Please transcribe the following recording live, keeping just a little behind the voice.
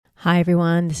Hi,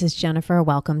 everyone. This is Jennifer.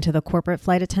 Welcome to the Corporate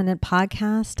Flight Attendant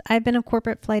Podcast. I've been a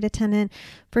corporate flight attendant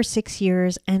for 6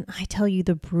 years, and I tell you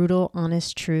the brutal,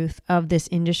 honest truth of this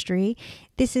industry.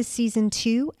 This is Season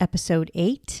 2, Episode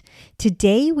 8.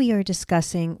 Today, we are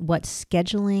discussing what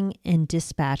scheduling and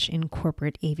dispatch in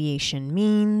corporate aviation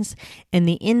means and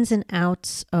the ins and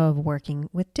outs of working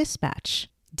with dispatch.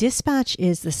 Dispatch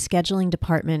is the scheduling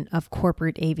department of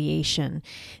corporate aviation.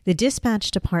 The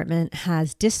dispatch department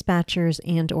has dispatchers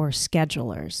and or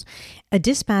schedulers. A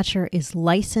dispatcher is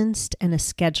licensed and a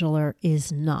scheduler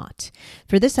is not.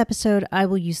 For this episode, I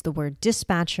will use the word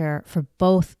dispatcher for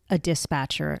both a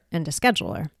dispatcher and a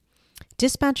scheduler.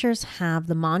 Dispatchers have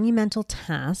the monumental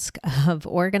task of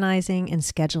organizing and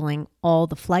scheduling all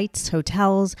the flights,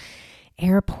 hotels,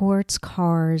 airports,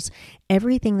 cars,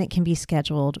 everything that can be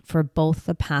scheduled for both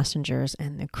the passengers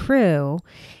and the crew.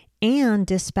 And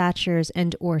dispatchers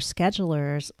and or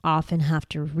schedulers often have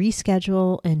to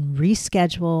reschedule and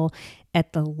reschedule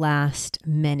at the last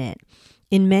minute.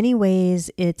 In many ways,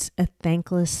 it's a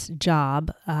thankless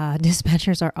job.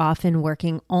 Dispatchers are often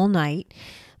working all night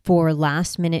for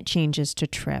last minute changes to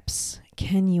trips.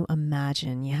 Can you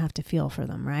imagine? You have to feel for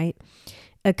them, right?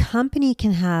 A company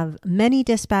can have many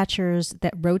dispatchers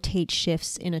that rotate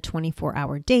shifts in a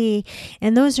 24-hour day,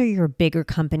 and those are your bigger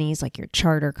companies like your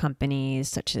charter companies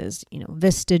such as,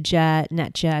 VistaJet,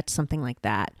 NetJet, something like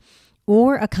that.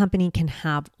 Or a company can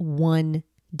have one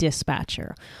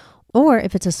dispatcher. Or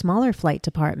if it's a smaller flight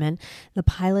department, the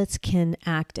pilots can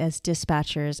act as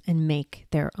dispatchers and make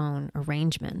their own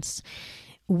arrangements.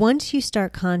 Once you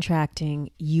start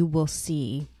contracting, you will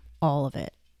see all of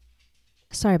it.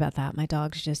 Sorry about that. My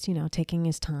dog's just, taking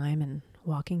his time and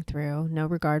walking through. No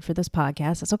regard for this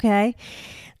podcast. That's okay.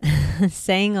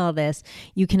 Saying all this,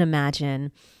 you can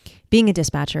imagine being a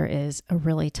dispatcher is a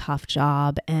really tough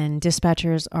job, and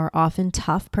dispatchers are often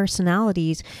tough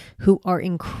personalities who are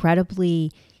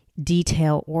incredibly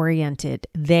detail oriented.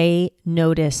 They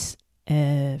notice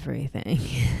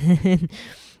everything.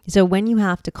 So when you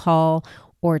have to call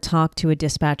or talk to a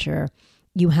dispatcher,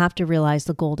 you have to realize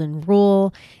the golden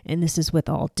rule, and this is with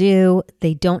all due.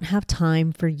 They don't have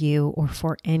time for you or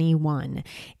for anyone.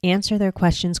 Answer their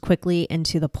questions quickly and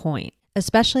to the point.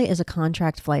 Especially as a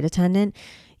contract flight attendant,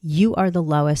 you are the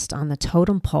lowest on the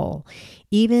totem pole.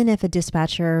 Even if a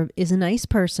dispatcher is a nice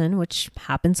person, which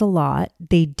happens a lot,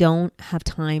 they don't have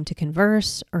time to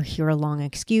converse or hear a long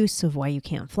excuse of why you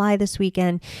can't fly this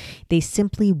weekend. They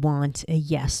simply want a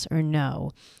yes or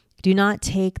no. Do not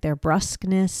take their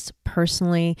brusqueness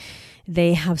personally.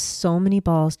 They have so many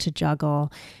balls to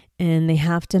juggle, and they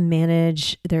have to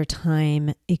manage their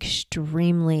time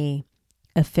extremely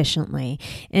efficiently.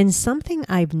 And something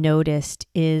I've noticed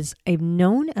is I've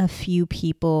known a few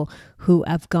people who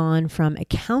have gone from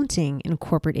accounting in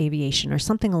corporate aviation or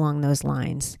something along those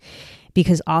lines,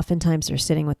 because oftentimes they're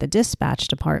sitting with the dispatch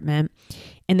department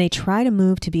and they try to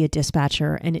move to be a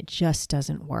dispatcher, and it just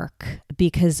doesn't work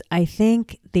because I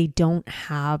think they don't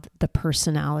have the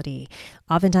personality.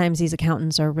 Oftentimes these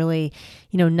accountants are really,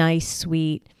 nice,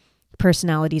 sweet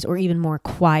personalities, or even more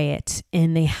quiet,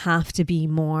 and they have to be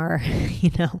more,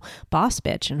 boss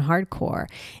bitch and hardcore,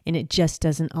 and it just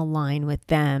doesn't align with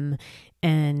them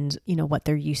and, what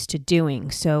they're used to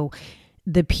doing. So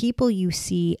the people you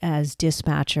see as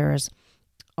dispatchers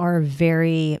are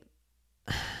very,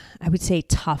 I would say,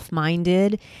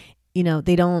 tough-minded.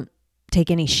 They don't take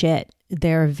any shit.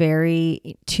 They're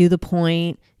very to the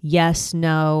point, yes,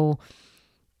 no.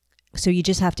 So you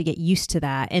just have to get used to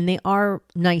that. And they are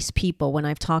nice people. When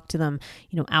I've talked to them,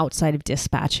 outside of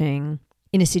dispatching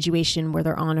in a situation where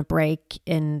they're on a break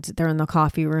and they're in the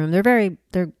coffee room,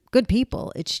 they're good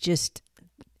people. It's just,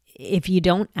 if you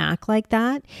don't act like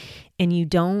that and you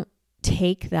don't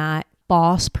take that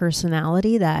boss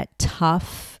personality, that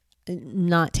tough,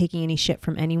 not taking any shit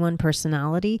from anyone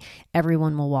personality,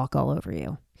 everyone will walk all over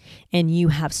you. And you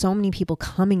have so many people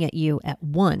coming at you at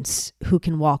once who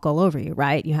can walk all over you,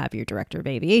 right? You have your director of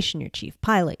aviation, your chief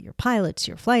pilot, your pilots,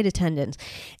 your flight attendants.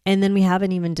 And then we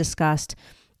haven't even discussed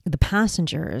the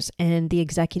passengers and the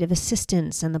executive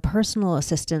assistants and the personal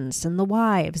assistants and the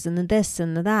wives and the this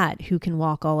and the that who can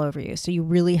walk all over you. So you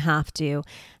really have to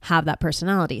have that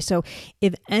personality. So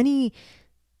if any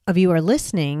of you are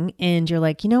listening and you're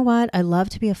like, you know what, I love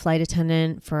to be a flight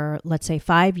attendant for, let's say,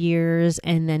 5 years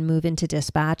and then move into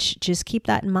dispatch, just keep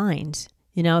that in mind.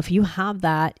 If you have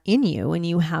that in you and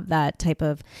you have that type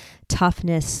of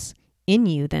toughness in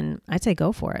you, then I'd say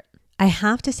go for it. I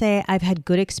have to say I've had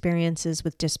good experiences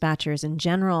with dispatchers in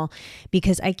general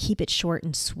because I keep it short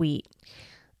and sweet.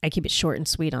 I keep it short and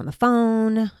sweet on the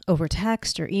phone, over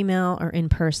text or email or in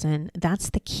person.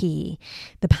 That's the key.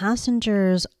 The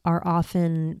passengers are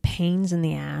often pains in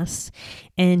the ass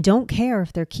and don't care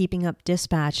if they're keeping up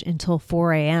dispatch until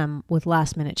 4 a.m. with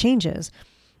last minute changes.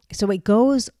 So it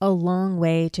goes a long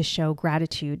way to show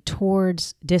gratitude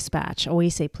towards dispatch.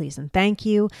 Always say please and thank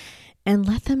you, and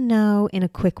let them know in a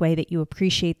quick way that you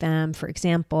appreciate them. For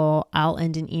example, I'll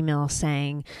end an email in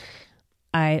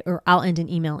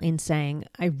saying,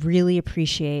 I really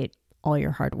appreciate all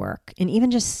your hard work. And even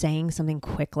just saying something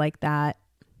quick like that,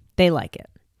 they like it.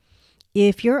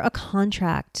 If you're a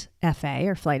contract FA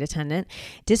or flight attendant,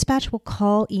 dispatch will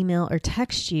call, email, or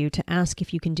text you to ask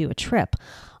if you can do a trip.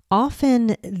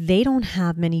 Often they don't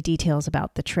have many details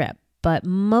about the trip, but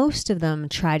most of them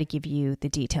try to give you the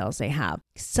details they have.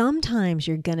 Sometimes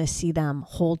you're going to see them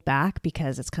hold back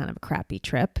because it's kind of a crappy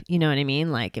trip. You know what I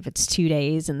mean? Like if it's 2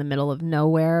 days in the middle of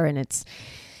nowhere and it's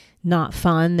not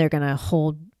fun, they're going to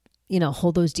hold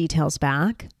those details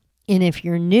back. And if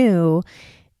you're new,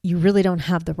 you really don't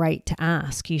have the right to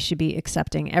ask. You should be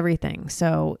accepting everything.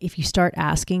 So if you start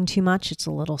asking too much, it's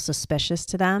a little suspicious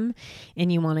to them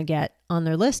and you want to get on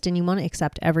their list and you want to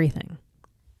accept everything.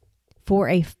 For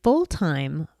a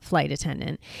full-time flight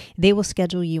attendant, they will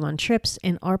schedule you on trips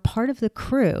and are part of the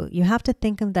crew. You have to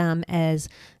think of them as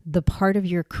the part of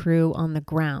your crew on the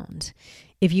ground.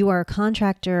 If you are a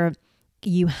contractor,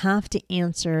 you have to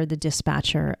answer the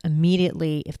dispatcher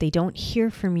immediately. If they don't hear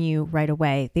from you right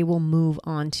away, they will move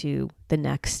on to the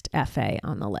next FA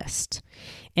on the list.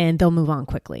 And they'll move on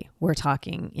quickly. We're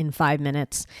talking in 5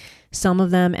 minutes. Some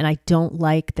of them, and I don't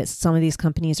like that some of these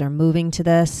companies are moving to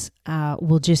this,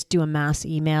 will just do a mass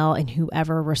email and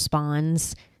whoever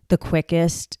responds the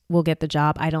quickest will get the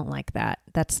job. I don't like that.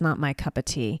 That's not my cup of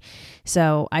tea.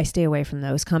 So I stay away from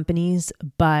those companies,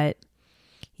 but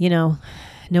no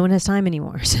one has time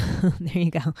anymore. So there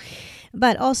you go.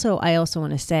 But I also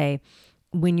want to say,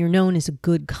 when you're known as a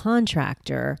good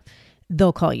contractor,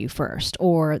 they'll call you first,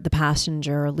 or the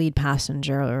passenger or lead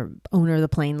passenger or owner of the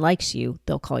plane likes you,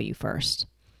 they'll call you first.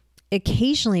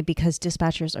 Occasionally, because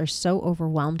dispatchers are so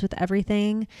overwhelmed with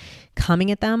everything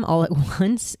coming at them all at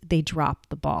once, they drop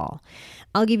the ball.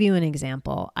 I'll give you an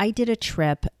example. I did a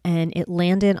trip and it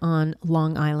landed on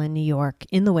Long Island, New York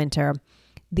in the winter.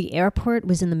 The airport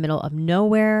was in the middle of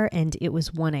nowhere and it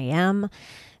was 1 a.m.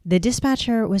 The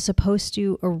dispatcher was supposed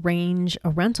to arrange a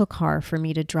rental car for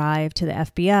me to drive to the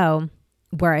FBO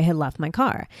where I had left my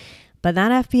car. But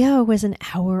that FBO was an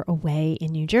hour away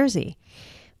in New Jersey.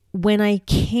 When I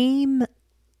came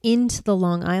into the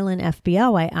Long Island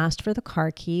FBO, I asked for the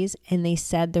car keys and they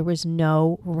said there was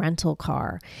no rental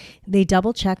car. They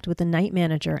double checked with the night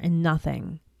manager and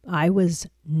nothing. I was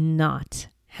not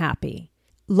happy.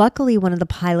 Luckily, one of the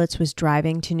pilots was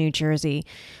driving to New Jersey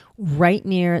right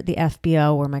near the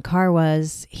FBO where my car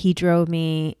was. He drove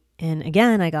me, and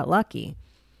again, I got lucky.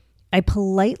 I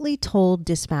politely told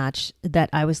dispatch that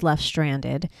I was left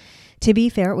stranded. To be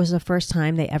fair, it was the first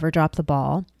time they ever dropped the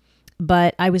ball,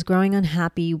 but I was growing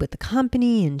unhappy with the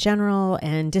company in general,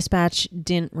 and dispatch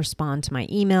didn't respond to my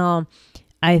email.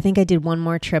 I think I did one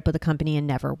more trip with the company and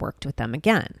never worked with them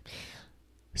again.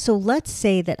 So let's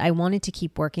say that I wanted to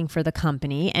keep working for the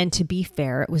company, and to be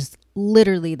fair, it was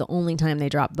literally the only time they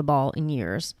dropped the ball in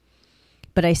years,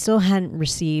 but I still hadn't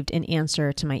received an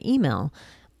answer to my email.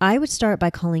 I would start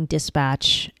by calling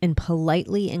dispatch and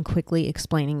politely and quickly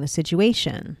explaining the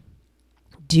situation.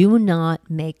 Do not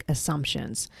make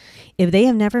assumptions. If they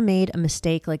have never made a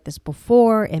mistake like this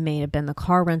before, it may have been the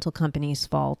car rental company's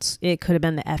fault. It could have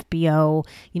been the FBO,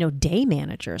 day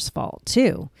manager's fault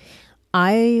too.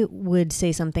 I would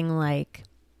say something like,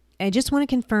 I just want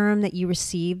to confirm that you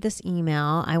received this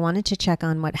email. I wanted to check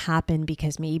on what happened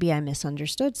because maybe I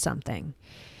misunderstood something.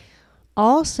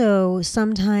 Also,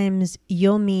 sometimes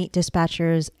you'll meet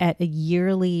dispatchers at a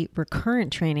yearly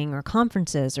recurrent training or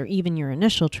conferences or even your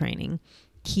initial training.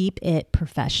 Keep it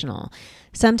professional.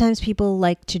 Sometimes people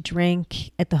like to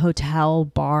drink at the hotel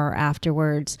bar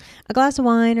afterwards. A glass of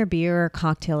wine or beer or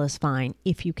cocktail is fine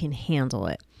if you can handle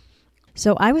it.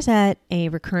 So I was at a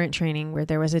recurrent training where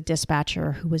there was a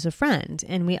dispatcher who was a friend,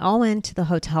 and we all went to the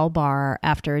hotel bar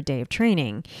after a day of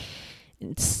training.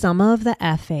 Some of the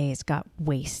FAs got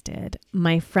wasted.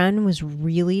 My friend was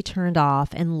really turned off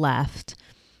and left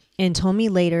and told me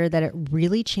later that it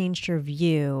really changed her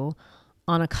view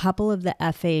on a couple of the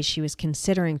FAs she was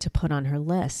considering to put on her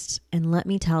list. And let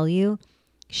me tell you,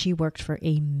 she worked for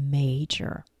a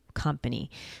major company.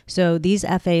 So these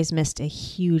FAs missed a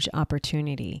huge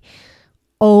opportunity.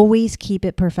 Always keep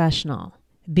it professional,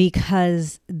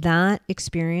 because that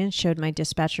experience showed my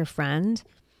dispatcher friend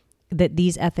that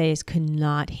these FAs could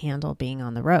not handle being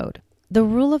on the road. The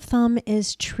rule of thumb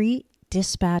is treat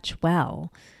dispatch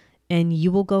well, and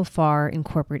you will go far in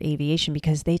corporate aviation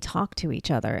because they talk to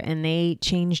each other and they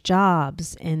change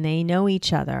jobs and they know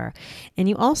each other. And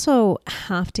you also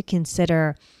have to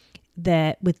consider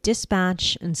that with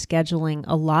dispatch and scheduling,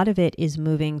 a lot of it is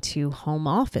moving to home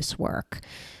office work.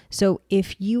 So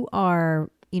if you are,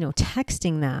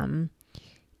 texting them,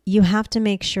 you have to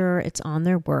make sure it's on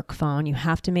their work phone. You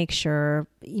have to make sure,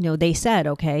 they said,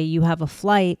 okay, you have a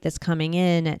flight that's coming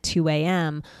in at 2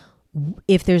 a.m.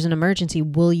 If there's an emergency,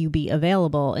 will you be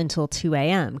available until 2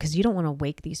 a.m.? Because you don't want to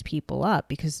wake these people up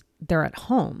because they're at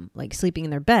home, like sleeping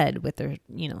in their bed with their,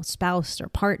 spouse or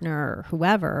partner or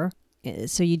whoever.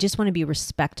 So you just want to be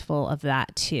respectful of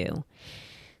that too.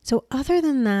 So other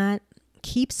than that,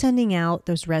 keep sending out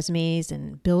those resumes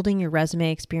and building your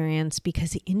resume experience because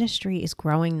the industry is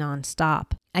growing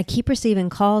nonstop. I keep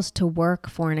receiving calls to work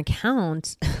for an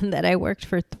account that I worked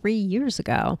for 3 years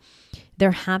ago. They're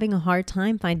having a hard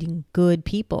time finding good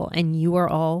people, and you are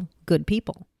all good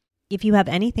people. If you have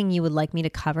anything you would like me to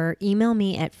cover, email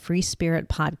me at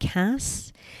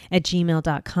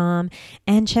freespiritpodcasts@gmail.com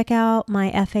and check out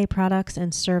my FA products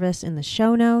and service in the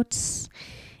show notes.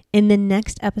 And the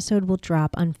next episode will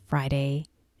drop on Friday,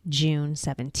 June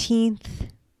 17th.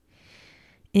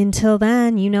 Until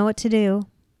then, you know what to do.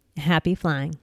 Happy flying.